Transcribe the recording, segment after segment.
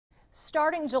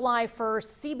Starting July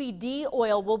 1st, CBD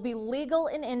oil will be legal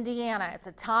in Indiana. It's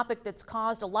a topic that's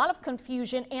caused a lot of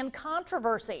confusion and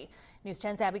controversy. News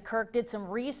 10's Abby Kirk did some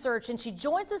research and she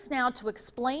joins us now to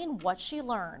explain what she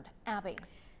learned. Abby.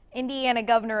 Indiana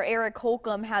Governor Eric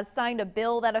Holcomb has signed a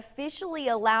bill that officially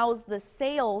allows the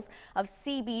sales of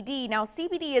CBD. Now,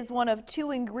 CBD is one of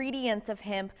two ingredients of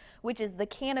hemp, which is the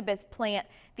cannabis plant.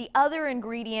 The other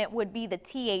ingredient would be the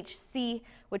THC,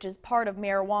 which is part of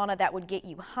marijuana that would get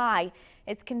you high.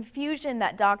 It's confusion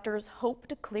that doctors hope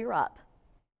to clear up.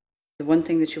 The one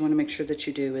thing that you want to make sure that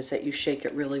you do is that you shake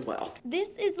it really well.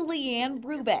 This is Leanne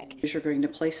Brubeck. You're going to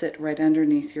place it right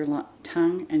underneath your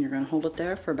tongue and you're going to hold it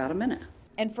there for about a minute.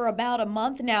 And for about a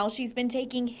month now, she's been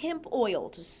taking hemp oil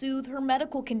to soothe her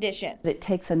medical condition. It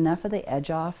takes enough of the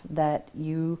edge off that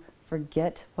you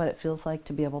forget what it feels like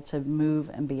to be able to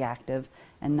move and be active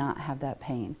and not have that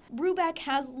pain. Brubeck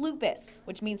has lupus,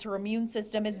 which means her immune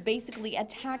system is basically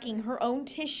attacking her own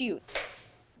tissue,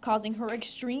 causing her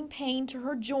extreme pain to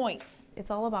her joints. It's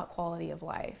all about quality of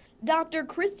life. Dr.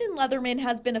 Kristen Leatherman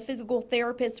has been a physical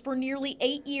therapist for nearly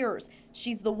 8 years.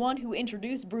 She's the one who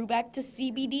introduced Brubeck to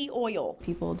CBD oil.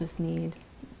 People just need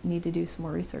to do some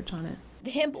more research on it. The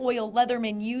hemp oil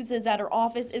Leatherman uses at her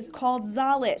office is called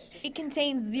Zales. It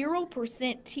contains 0%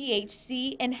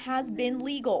 THC and has been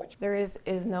legal. There is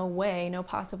no way, no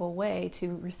possible way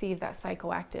to receive that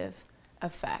psychoactive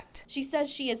effect. She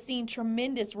says she has seen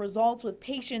tremendous results with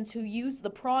patients who use the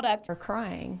product. They're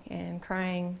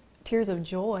crying tears of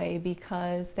joy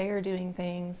because they are doing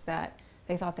things that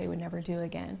they thought they would never do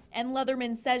again. And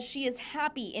Leatherman says she is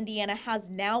happy Indiana has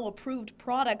now approved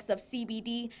products of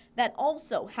CBD that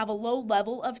also have a low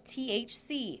level of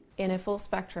THC. In a full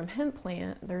spectrum hemp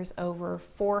plant, there's over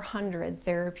 400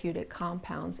 therapeutic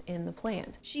compounds in the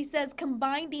plant. She says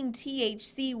combining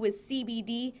THC with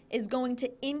CBD is going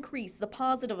to increase the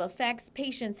positive effects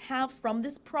patients have from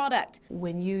this product.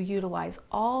 When you utilize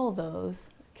all those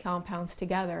compounds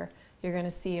together, you're going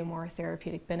to see a more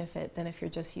therapeutic benefit than if you're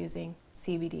just using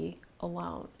CBD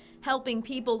alone. Helping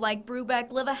people like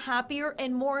Brubeck live a happier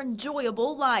and more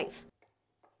enjoyable life.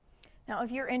 Now,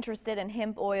 if you're interested in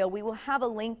hemp oil, we will have a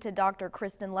link to Dr.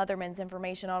 Kristen Leatherman's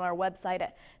information on our website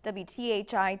at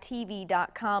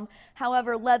WTHI-TV.com.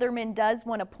 However, Leatherman does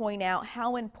want to point out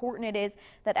how important it is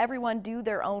that everyone do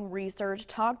their own research,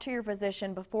 talk to your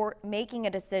physician before making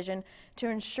a decision to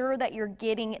ensure that you're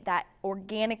getting that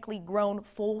organically grown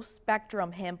full spectrum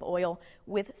hemp oil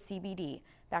with CBD.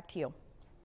 Back to you.